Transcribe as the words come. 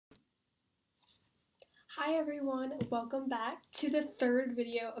Hi everyone, welcome back to the third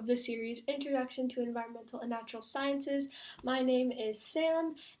video of the series, Introduction to Environmental and Natural Sciences. My name is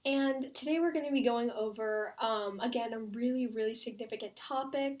Sam, and today we're going to be going over, again, a really significant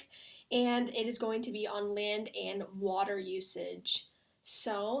topic, and it is going to be on land and water usage.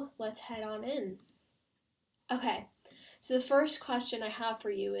 So, let's head on in. Okay, so the first question I have for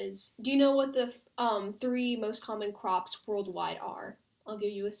you is, do you know what the three most common crops worldwide are? I'll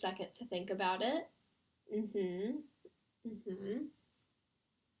give you a second to think about it. Mm-hmm. Mm-hmm.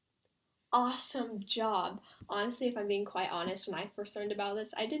 Awesome job. Honestly, if I'm being quite honest, when I first learned about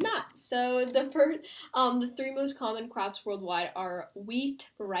this, I did not. So the three most common crops worldwide are wheat,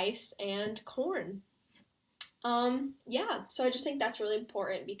 rice, and corn. Yeah. So I just think that's really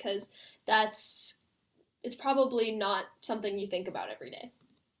important because that's it's probably not something you think about every day.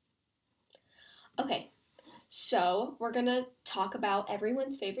 Okay, so, we're gonna talk about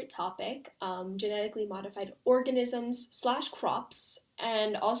everyone's favorite topic, genetically modified organisms slash crops,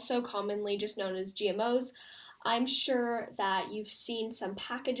 and also commonly just known as GMOs. I'm sure that you've seen some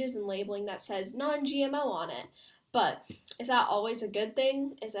packages and labeling that says non GMO on it, but is that always a good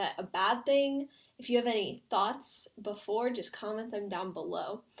thing? Is that a bad thing? If you have any thoughts before, just comment them down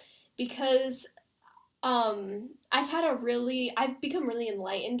below. Because I've become really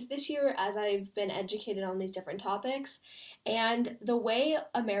enlightened this year as I've been educated on these different topics. And the way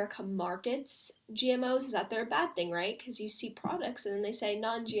America markets GMOs is that they're a bad thing, right? Because you see products and then they say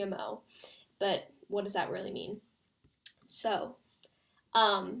non GMO. But what does that really mean? So,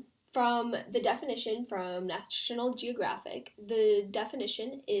 um, from the definition from National Geographic, the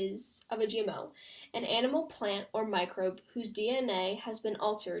definition is of a GMO, an animal, plant, or microbe whose DNA has been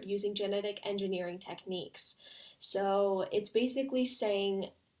altered using genetic engineering techniques. So it's basically saying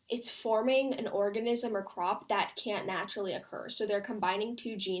it's forming an organism or crop that can't naturally occur. So they're combining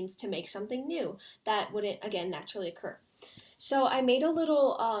two genes to make something new that wouldn't, again, naturally occur. So I made a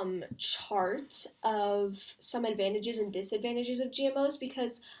little chart of some advantages and disadvantages of GMOs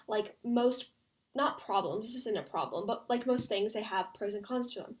because, like most, not problems, this isn't a problem, but like most things, they have pros and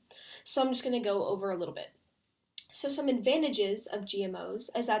cons to them. So I'm just going to go over a little bit. So some advantages of GMOs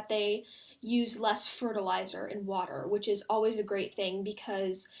is that they use less fertilizer and water, which is always a great thing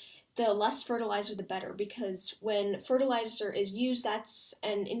because the less fertilizer the better, because when fertilizer is used, that's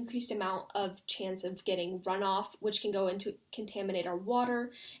an increased amount of chance of getting runoff, which can go into contaminate our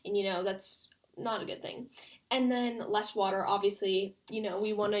water, and that's not a good thing. And then less water, obviously,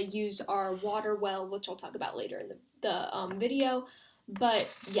 we want to use our water well, which I'll talk about later in the video. But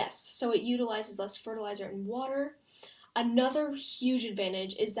yes, so it utilizes less fertilizer and water. Another huge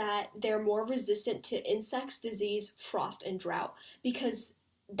advantage is that they're more resistant to insects, disease, frost, and drought, because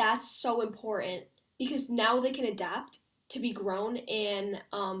that's so important, because now they can adapt to be grown in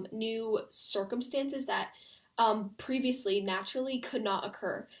new circumstances that previously naturally could not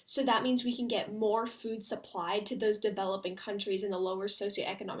occur. So that means we can get more food supplied to those developing countries in the lower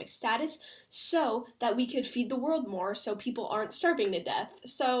socioeconomic status so that we could feed the world more so people aren't starving to death.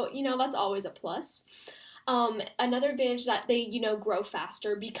 So, that's always a plus. Another advantage is that they, grow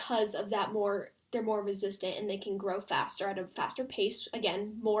faster because of that they're more resistant and they can grow faster at a faster pace.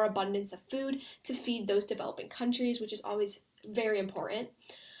 Again, more abundance of food to feed those developing countries, which is always very important.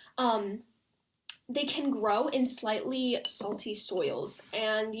 They can grow in slightly salty soils.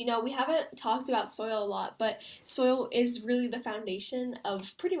 And, we haven't talked about soil a lot, but soil is really the foundation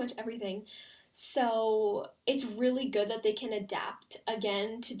of pretty much everything. So it's really good that they can adapt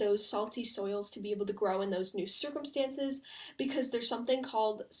again to those salty soils to be able to grow in those new circumstances, because there's something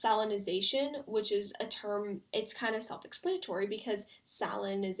called salinization, which is a term, it's kind of self-explanatory because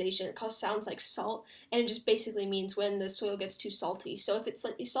salinization, it sounds like salt, and it just basically means when the soil gets too salty. So if it's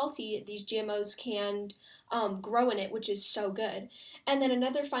slightly salty, these GMOs can grow in it, which is so good. And then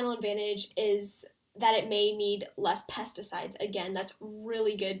another final advantage is that it may need less pesticides. Again, that's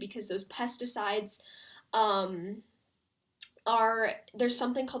really good because those pesticides there's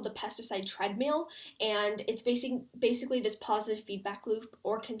something called the pesticide treadmill, and it's basically this positive feedback loop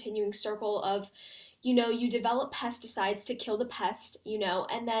or continuing circle of you develop pesticides to kill the pest,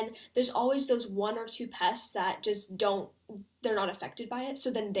 and then there's always those one or two pests that just they're not affected by it, so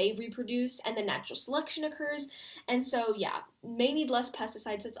then they reproduce and then natural selection occurs. And so yeah, may need less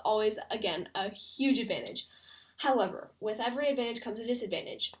pesticides. That's always, again, a huge advantage. However, with every advantage comes a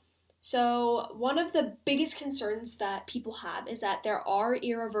disadvantage. So one of the biggest concerns that people have is that there are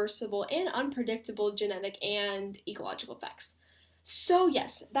irreversible and unpredictable genetic and ecological effects. So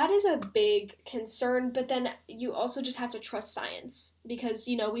yes, that is a big concern, but then you also just have to trust science because,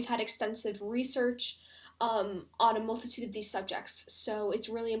 we've had extensive research on a multitude of these subjects. So it's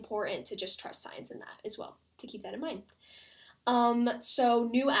really important to just trust science in that as well, to keep that in mind. So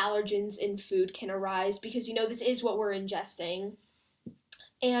new allergens in food can arise because, this is what we're ingesting.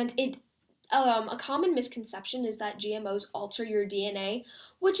 And a common misconception is that GMOs alter your DNA,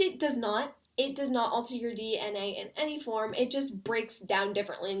 which it does not. It does not alter your DNA in any form. It just breaks down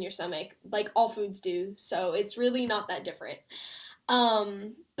differently in your stomach, like all foods do. So it's really not that different.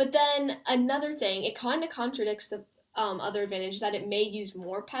 But then another thing, it kind of contradicts the other advantage that it may use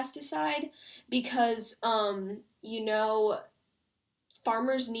more pesticide because,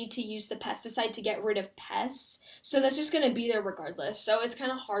 farmers need to use the pesticide to get rid of pests. So that's just going to be there regardless. So it's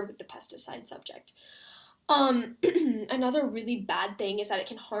kind of hard with the pesticide subject. Another really bad thing is that it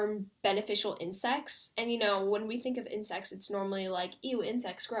can harm beneficial insects. And when we think of insects, it's normally like, ew,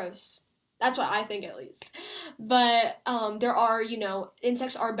 insects, gross. That's what I think, at least. But there are,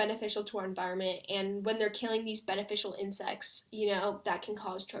 insects are beneficial to our environment. And when they're killing these beneficial insects, that can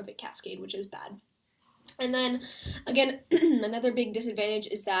cause trophic cascade, which is bad. And then, again, another big disadvantage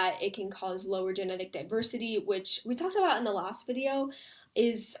is that it can cause lower genetic diversity, which we talked about in the last video.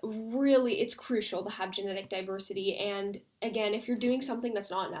 It's crucial to have genetic diversity. And again, if you're doing something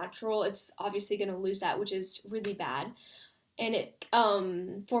that's not natural, it's obviously going to lose that, which is really bad. And it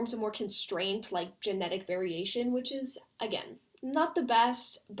forms a more constrained, genetic variation, which is, again, not the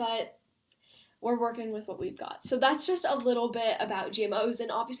best, but we're working with what we've got. So that's just a little bit about GMOs,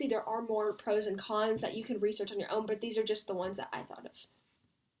 and obviously there are more pros and cons that you can research on your own, but these are just the ones that I thought of.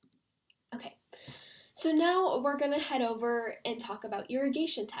 Okay, so now we're going to head over and talk about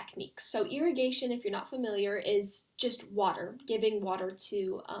irrigation techniques. So irrigation, if you're not familiar, is just water, giving water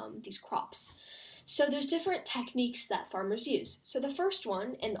to these crops. So there's different techniques that farmers use. So the first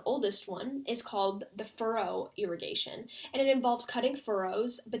one, and the oldest one, is called the furrow irrigation, and it involves cutting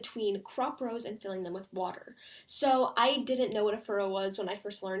furrows between crop rows and filling them with water. So I didn't know what a furrow was when I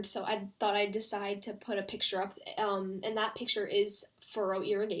first learned, so I thought I'd decide to put a picture up, and that picture is furrow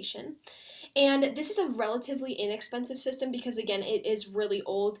irrigation. And this is a relatively inexpensive system because, again, it is really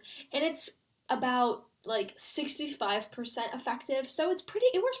old, and it's about 65% effective, so it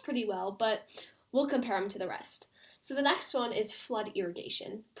works pretty well, but we'll compare them to the rest. So the next one is flood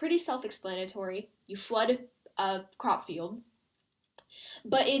irrigation. Pretty self-explanatory. You flood a crop field,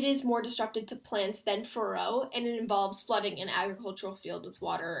 but it is more disruptive to plants than furrow, and it involves flooding an agricultural field with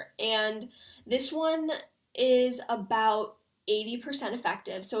water. And this one is about 80%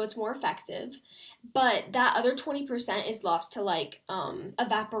 effective, so it's more effective, but that other 20% is lost to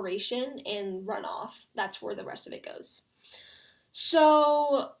evaporation and runoff. That's where the rest of it goes.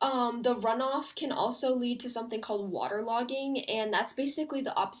 So the runoff can also lead to something called waterlogging, and that's basically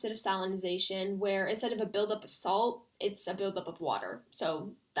the opposite of salinization, where instead of a buildup of salt, it's a buildup of water.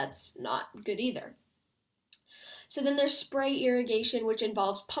 So that's not good either. So then there's spray irrigation, which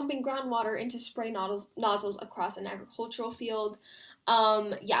involves pumping groundwater into spray nozzles across an agricultural field.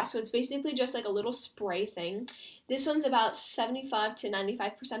 So it's basically just like a little spray thing. This one's about 75 to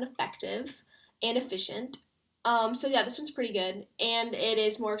 95% effective and efficient. This one's pretty good, and it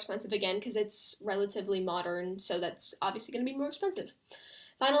is more expensive again because it's relatively modern, so that's obviously going to be more expensive.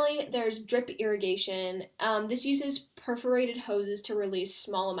 Finally, there's drip irrigation. This uses perforated hoses to release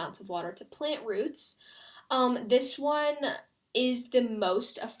small amounts of water to plant roots. This one is the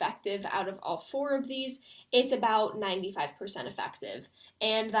most effective out of all four of these. It's about 95% effective,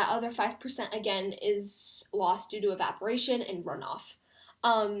 and that other 5% again is lost due to evaporation and runoff.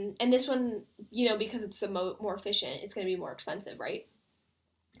 And this one, because it's the more efficient, it's going to be more expensive, right?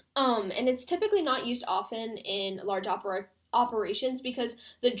 And it's typically not used often in large operations because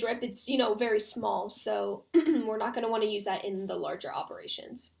the drip, it's, very small, so we're not going to want to use that in the larger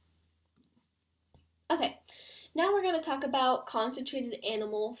operations. Okay, now we're going to talk about concentrated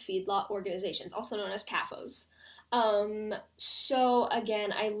animal feedlot organizations, also known as CAFOs. So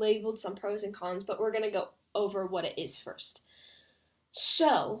again, I labeled some pros and cons, but we're going to go over what it is first.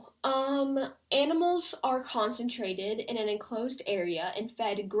 So, animals are concentrated in an enclosed area and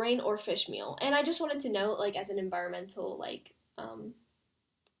fed grain or fish meal. And I just wanted to note, as an environmental,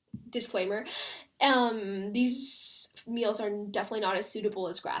 disclaimer, these meals are definitely not as suitable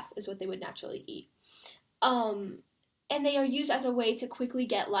as grass as what they would naturally eat. And they are used as a way to quickly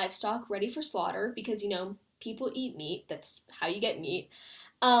get livestock ready for slaughter because, people eat meat. That's how you get meat.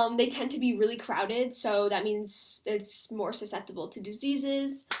 They tend to be really crowded, so that means it's more susceptible to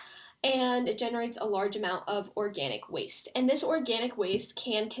diseases, and it generates a large amount of organic waste. And this organic waste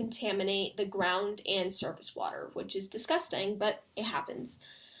can contaminate the ground and surface water, which is disgusting, but it happens.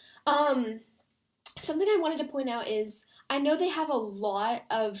 Something I wanted to point out is I know they have a lot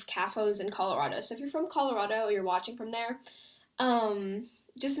of CAFOs in Colorado. So if you're from Colorado or you're watching from there, um,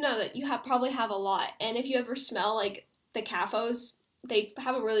 just know that you probably have a lot. And if you ever smell like the CAFOs, they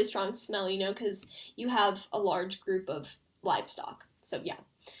have a really strong smell, because you have a large group of livestock. So yeah.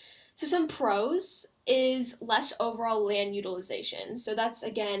 So some pros is less overall land utilization. So that's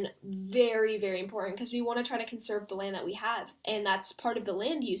again very, very important because we want to try to conserve the land that we have. And that's part of the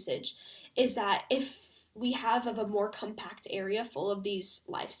land usage is that if we have of a more compact area full of these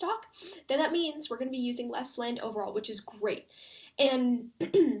livestock, then that means we're going to be using less land overall, which is great. And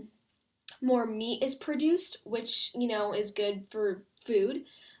more meat is produced, which, is good for food.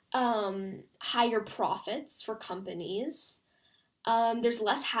 Higher profits for companies. There's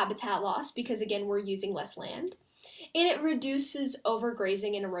less habitat loss because, again, we're using less land. And it reduces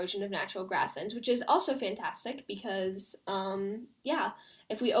overgrazing and erosion of natural grasslands, which is also fantastic because, yeah,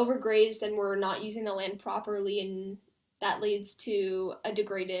 if we overgraze, then we're not using the land properly, and that leads to a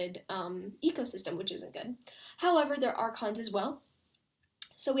degraded ecosystem, which isn't good. However, there are cons as well.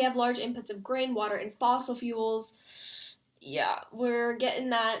 So we have large inputs of grain, water, and fossil fuels. Yeah, we're getting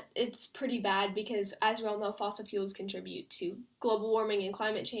that. It's pretty bad because, as we all know, fossil fuels contribute to global warming and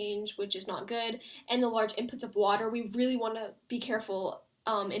climate change, which is not good. And the large inputs of water, we really want to be careful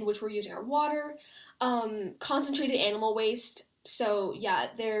in which we're using our water. Concentrated animal waste. So, yeah,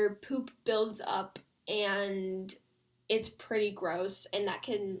 their poop builds up and it's pretty gross, and that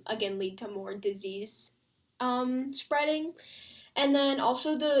can, again, lead to more disease spreading. And then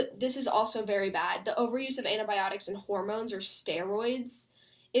also this is also very bad. The overuse of antibiotics and hormones or steroids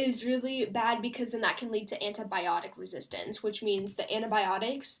is really bad because then that can lead to antibiotic resistance, which means the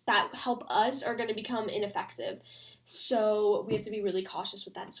antibiotics that help us are going to become ineffective. So we have to be really cautious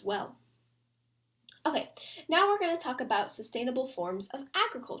with that as well. Okay, now we're going to talk about sustainable forms of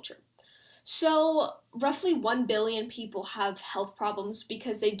agriculture. So, roughly 1 billion people have health problems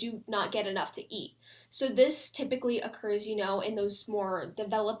because they do not get enough to eat. So, this typically occurs, in those more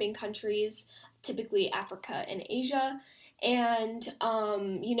developing countries, typically Africa and Asia. And,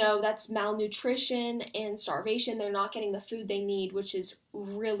 that's malnutrition and starvation. They're not getting the food they need, which is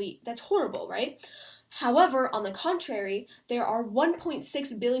that's horrible, right? However, on the contrary, there are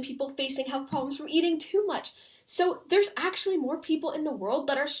 1.6 billion people facing health problems from eating too much. So, there's actually more people in the world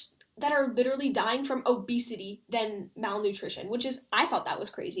that are literally dying from obesity than malnutrition, which is, I thought that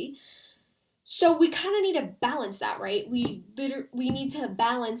was crazy. So we kind of need to balance that, right? We need to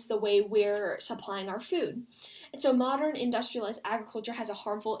balance the way we're supplying our food. And so modern industrialized agriculture has a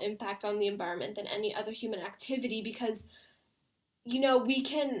harmful impact on the environment than any other human activity because,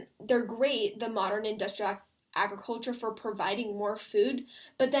 they're great, the modern industrial agriculture, for providing more food,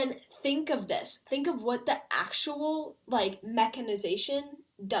 but then think of what the actual mechanization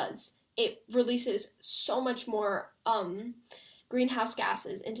does. It releases so much more greenhouse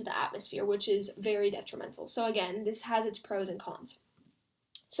gases into the atmosphere, which is very detrimental. So again, this has its pros and cons.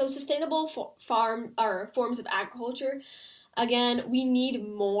 So sustainable forms of agriculture, again, we need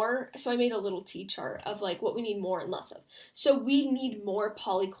more. So I made a little T-chart of what we need more and less of. So we need more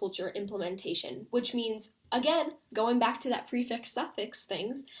polyculture implementation, which means, again, going back to that prefix suffix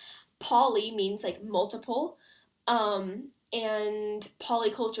things, poly means multiple, and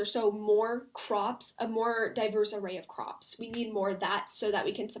polyculture, so more crops, a more diverse array of crops. We need more of that so that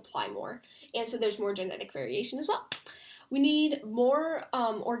we can supply more, and so there's more genetic variation as well. We need more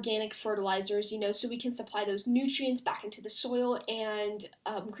organic fertilizers, so we can supply those nutrients back into the soil and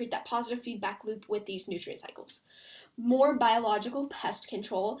create that positive feedback loop with these nutrient cycles. More biological pest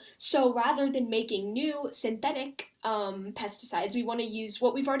control. So rather than making new synthetic pesticides, we want to use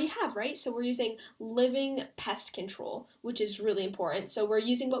what we've already have, right? So we're using living pest control, which is really important. So we're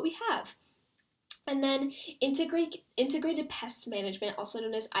using what we have. And then integrated pest management, also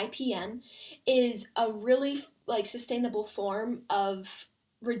known as IPM, is a really sustainable form of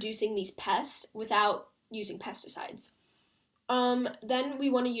reducing these pests without using pesticides. Then we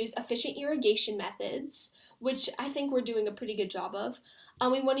want to use efficient irrigation methods, which I think we're doing a pretty good job of.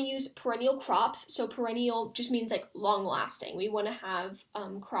 We want to use perennial crops. So perennial just means long lasting. We want to have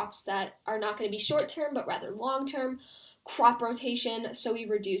crops that are not going to be short term, but rather long term. Crop rotation, so we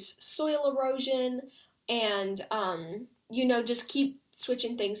reduce soil erosion and, just keep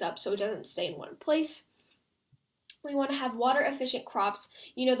switching things up so it doesn't stay in one place. We want to have water efficient crops,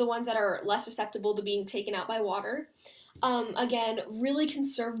 the ones that are less susceptible to being taken out by water. Again, really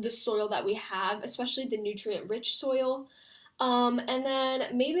conserve the soil that we have, especially the nutrient-rich soil. And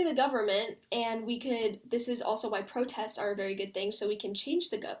then maybe the government, and this is also why protests are a very good thing, so we can change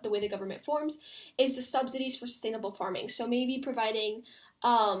the way the government forms, is the subsidies for sustainable farming. So maybe providing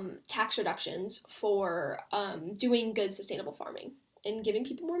tax reductions for doing good sustainable farming and giving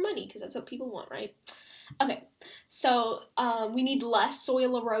people more money because that's what people want, right? Okay, so we need less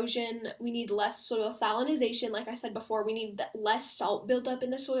soil erosion, we need less soil salinization, like I said before, we need less salt buildup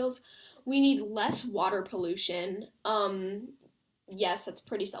in the soils, we need less water pollution. Yes, that's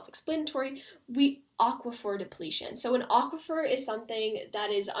pretty self-explanatory. Aquifer depletion. So an aquifer is something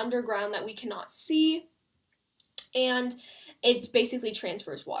that is underground that we cannot see, and it basically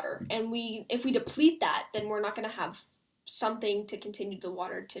transfers water. And if we deplete that, then we're not going to have something to continue the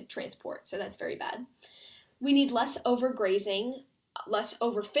water to transport. So that's very bad. We need less overgrazing, less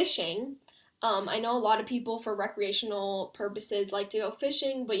overfishing. I know a lot of people for recreational purposes like to go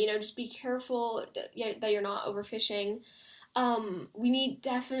fishing, but just be careful that you're not overfishing. We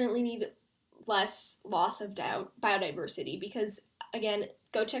definitely need less loss of biodiversity because, again,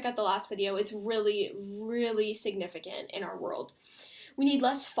 go check out the last video. It's really, really significant in our world. We need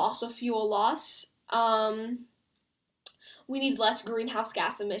less fossil fuel loss. We need less greenhouse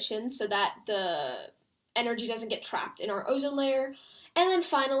gas emissions so that the energy doesn't get trapped in our ozone layer. And then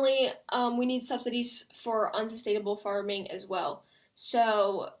finally, we need subsidies for unsustainable farming as well.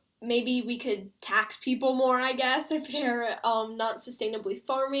 So maybe we could tax people more, I guess, if they're not sustainably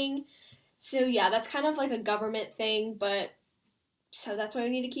farming. So yeah, that's kind of like a government thing, but so that's why we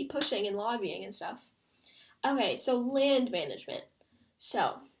need to keep pushing and lobbying and stuff. Okay, so land management.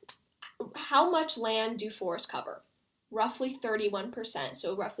 So how much land do forests cover? Roughly 31%,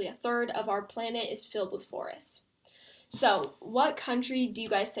 so roughly a third of our planet is filled with forests. So what country do you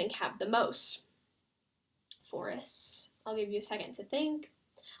guys think have the most forests? I'll give you a second to think.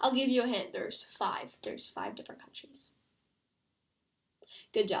 I'll give you a hint. There's five different countries.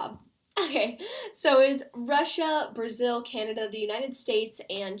 Good job. Okay, so it's Russia, Brazil, Canada, the United States,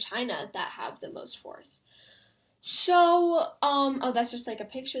 and China that have the most forests. So, that's just like a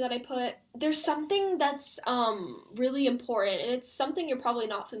picture that I put. There's something that's really important, and it's something you're probably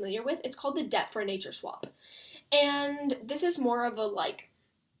not familiar with. It's called the debt for nature swap. And this is more of a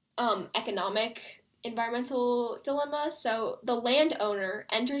economic environmental dilemma. So the landowner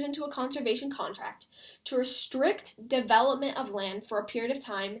enters into a conservation contract to restrict development of land for a period of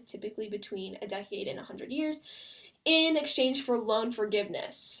time, typically between a decade and 100 years, in exchange for loan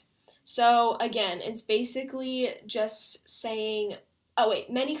forgiveness. So again, it's basically just saying,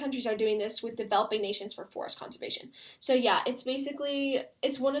 many countries are doing this with developing nations for forest conservation. So yeah,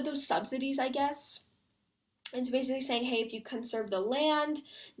 it's one of those subsidies, I guess. It's basically saying, hey, if you conserve the land,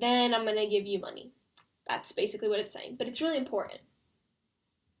 then I'm going to give you money. That's basically what it's saying, but it's really important.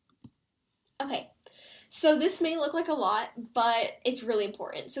 Okay, so this may look like a lot, but it's really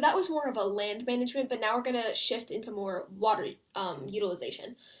important. So that was more of a land management, but now we're going to shift into more water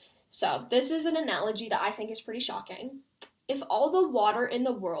utilization. So this is an analogy that I think is pretty shocking. If all the water in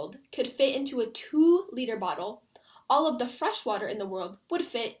the world could fit into a 2-liter bottle, all of the fresh water in the world would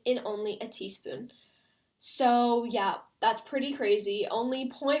fit in only a teaspoon. So yeah, that's pretty crazy. Only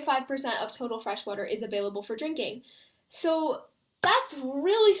 0.5% of total fresh water is available for drinking. So that's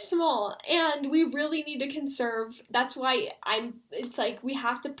really small, and we really need to conserve. That's why it's like we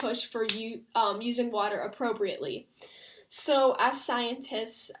have to push for using water appropriately. So as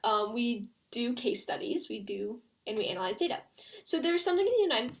scientists, we do case studies, and we analyze data. So there's something in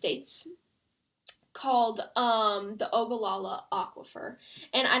the United States called the Ogallala Aquifer,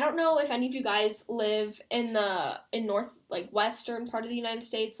 and I don't know if any of you guys live in north, like western part of the United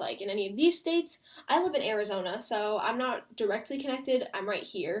States, like in any of these states. I live in Arizona, so I'm not directly connected. I'm right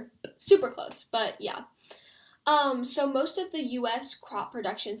here, super close, but yeah. So most of the U.S. crop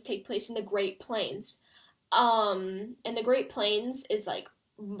productions take place in the Great Plains. And the Great Plains is like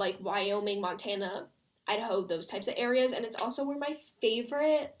Wyoming, Montana, Idaho, those types of areas, and it's also where my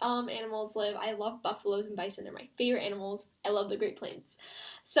favorite animals live. I love buffaloes and bison. They're my favorite animals. I love the Great Plains.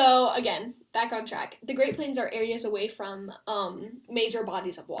 So again, back on track. The Great Plains are areas away from major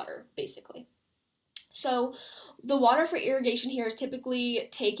bodies of water, basically. So the water for irrigation here is typically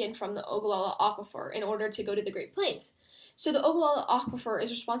taken from the Ogallala Aquifer in order to go to the Great Plains. So the Ogallala Aquifer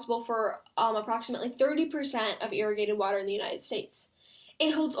is responsible for approximately 30% of irrigated water in the United States.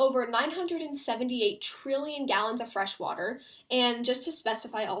 It holds over 978 trillion gallons of fresh water, and just to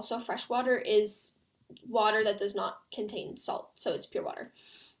specify also, fresh water is water that does not contain salt, so it's pure water.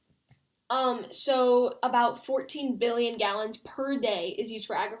 So about 14 billion gallons per day is used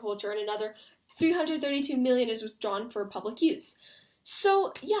for agriculture, and another 332 million is withdrawn for public use.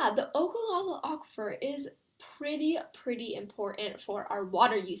 So yeah, the Ogallala Aquifer is pretty important for our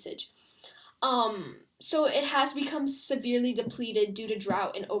water usage. So it has become severely depleted due to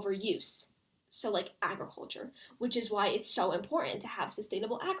drought and overuse. so like agriculture, which is why it's so important to have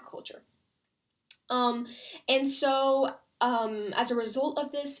sustainable agriculture. Um, and so as a result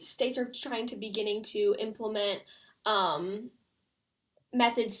of this, states are trying to beginning to implement um,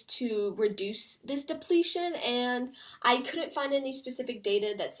 methods to reduce this depletion, and I couldn't find any specific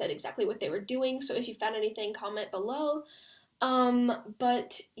data that said exactly what they were doing, so if you found anything, comment below.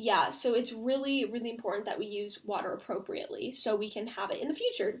 But yeah, so it's really, really important that we use water appropriately so we can have it in the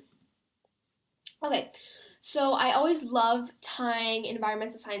future. Okay, so I always love tying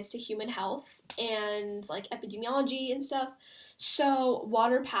environmental science to human health and like epidemiology and stuff. So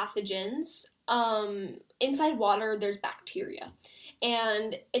water pathogens, inside water there's bacteria,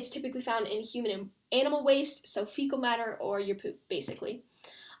 and it's typically found in human and animal waste, so fecal matter or your poop, basically.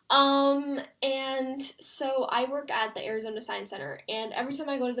 And so I work at the Arizona Science Center, and every time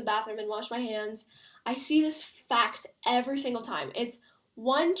I go to the bathroom and wash my hands, I see this fact every single time. It's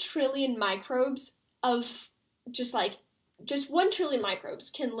 1 trillion microbes of just like, just 1 trillion microbes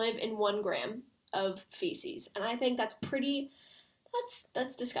can live in 1 gram of feces. And I think that's pretty,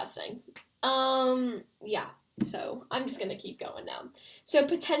 that's disgusting. Yeah. So I'm just gonna keep going now. So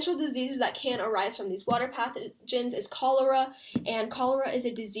potential diseases that can arise from these water pathogens is cholera, and cholera is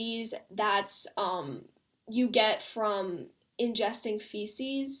a disease that's you get from ingesting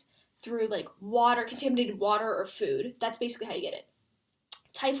feces through like water, contaminated water or food. That's basically how you get it.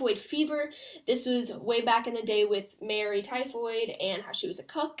 Typhoid fever. This was way back in the day with Mary Typhoid and how she was a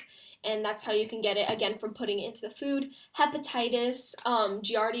cook, and that's how you can get it, again, from putting it into the food. Hepatitis,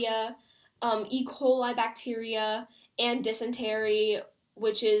 Giardia, E. coli bacteria, and dysentery,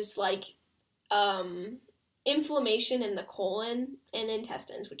 which is like inflammation in the colon and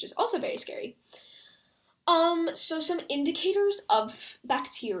intestines, which is also very scary. So some indicators of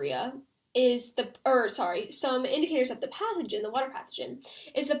bacteria is some indicators of the pathogen, the water pathogen,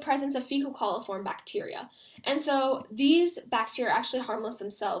 is the presence of fecal coliform bacteria. And so these bacteria are actually harmless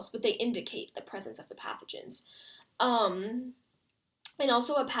themselves, but they indicate the presence of the pathogens. And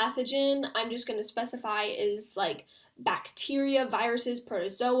also a pathogen, I'm just going to specify, is like bacteria, viruses,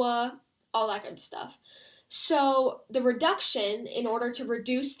 protozoa, all that good stuff. So the reduction, in order to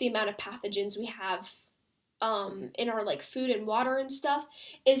reduce the amount of pathogens we have in our like food and water and stuff,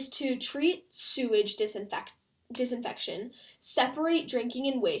 is to treat sewage disinfection, separate drinking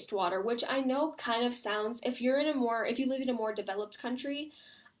and wastewater, which I know kind of sounds, if you live in a more developed country,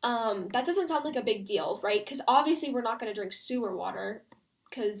 that doesn't sound like a big deal, right? Because obviously we're not going to drink sewer water,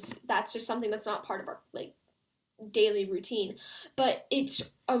 because that's just something that's not part of our like daily routine. But it's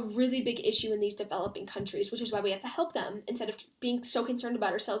a really big issue in these developing countries, which is why we have to help them. Instead of being so concerned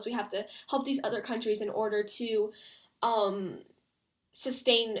about ourselves, we have to help these other countries in order to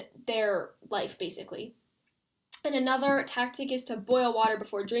sustain their life, basically. And another tactic is to boil water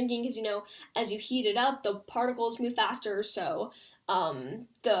before drinking, because, as you heat it up, the particles move faster, so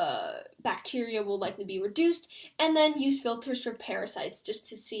the bacteria will likely be reduced. And then use filters for parasites, just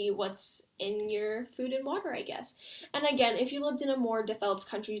to see what's in your food and water, I guess. And again, if you lived in a more developed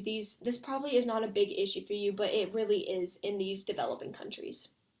country, this probably is not a big issue for you, but it really is in these developing countries.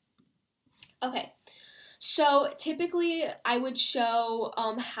 Okay. So typically, I would show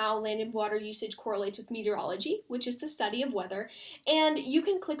how land and water usage correlates with meteorology, which is the study of weather. And you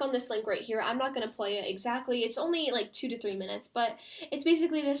can click on this link right here. I'm not going to play it exactly. It's only like 2 to 3 minutes, but it's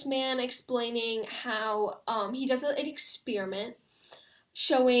basically this man explaining how he does an experiment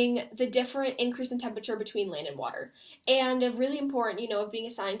showing the different increase in temperature between land and water. And a really important, of being a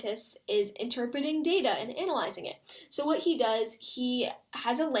scientist is interpreting data and analyzing it. So what he does, he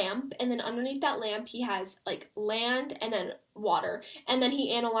has a lamp, and then underneath that lamp he has like land and then water. And then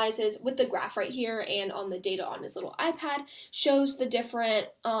he analyzes with the graph right here, and on the data on his little iPad, shows the different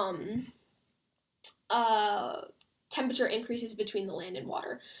temperature increases between the land and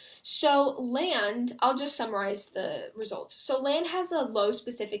water. So land, I'll just summarize the results. So land has a low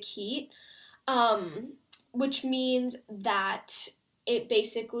specific heat, which means that it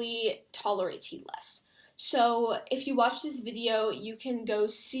basically tolerates heat less. So if you watch this video, you can go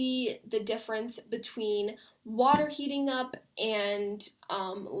see the difference between water heating up and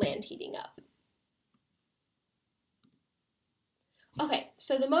land heating up. Okay,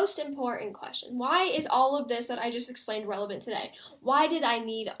 so the most important question, why is all of this that I just explained relevant today? Why did I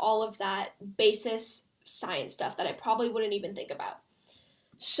need all of that basis science stuff that I probably wouldn't even think about?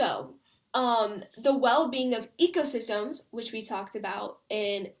 So, the well-being of ecosystems, which we talked about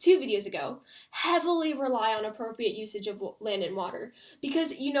in 2 videos ago, heavily rely on appropriate usage of land and water.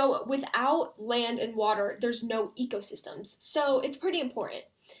 Because, without land and water, there's no ecosystems. So it's pretty important.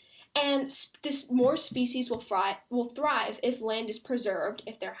 And this more species will thrive if land is preserved,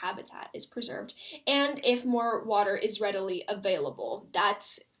 if their habitat is preserved, and if more water is readily available.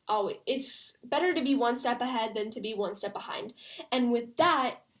 That's always, it's better to be one step ahead than to be one step behind. And with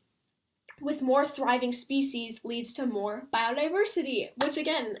that, with more thriving species leads to more biodiversity, which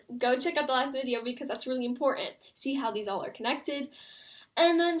again, go check out the last video because that's really important. See how these all are connected.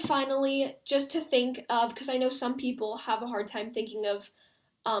 And then finally, just to think of, because I know some people have a hard time thinking of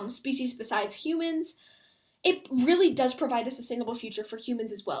species besides humans, it really does provide a sustainable future for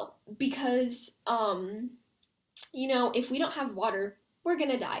humans as well. Because, if we don't have water, we're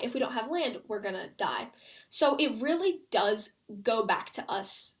gonna die. If we don't have land, we're gonna die. So it really does go back to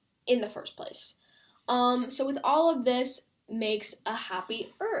us in the first place. So with all of this makes a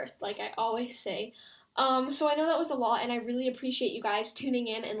happy earth, like I always say. So I know that was a lot, and I really appreciate you guys tuning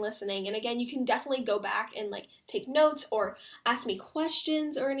in and listening. And again, you can definitely go back and take notes or ask me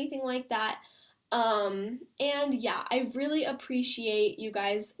questions or anything like that. And yeah, I really appreciate you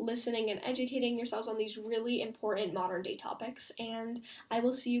guys listening and educating yourselves on these really important modern day topics. And I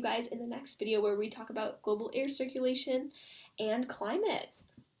will see you guys in the next video where we talk about global air circulation and climate.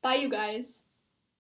 Bye, you guys.